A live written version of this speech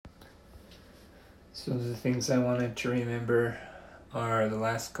So the things I wanted to remember are the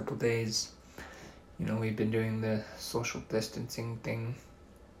last couple days. We've been doing the social distancing thing,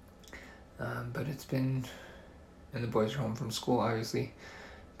 but it's been, and the boys are home from school, obviously,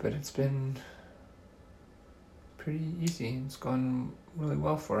 but it's been pretty easy. It's gone really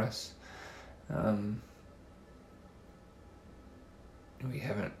well for us. We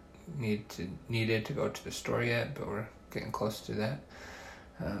haven't needed to go to the store yet, but we're getting close to that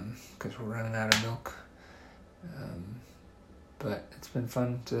because we're running out of milk. But it's been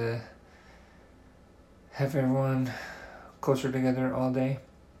fun to have everyone closer together all day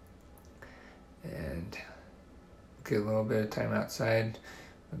and get a little bit of time outside,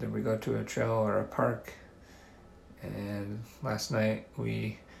 whether we go to a trail or a park. And last night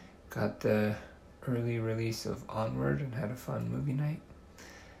we got the early release of Onward and had a fun movie night.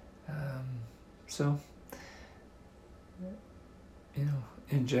 So,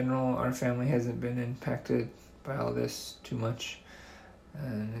 in general, our family hasn't been impacted by all this too much,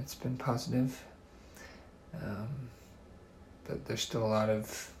 and it's been positive. But there's still a lot of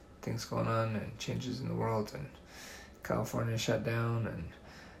things going on and changes in the world, and California shut down,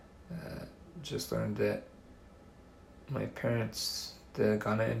 and just learned that my parents, the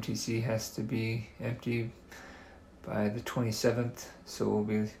Ghana MTC has to be empty by the 27th, so we'll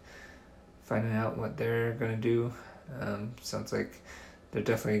be finding out what they're going to do. Sounds like they're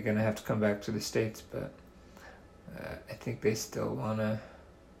definitely going to have to come back to the States, but I think they still want to,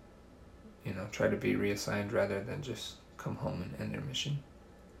 try to be reassigned rather than just come home and end their mission.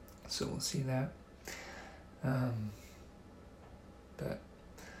 So we'll see that. But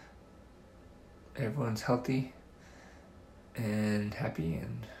everyone's healthy and happy,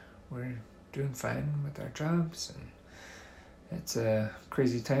 and we're doing fine with our jobs, and it's a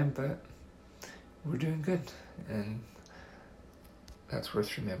crazy time, but we're doing good, and that's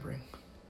worth remembering.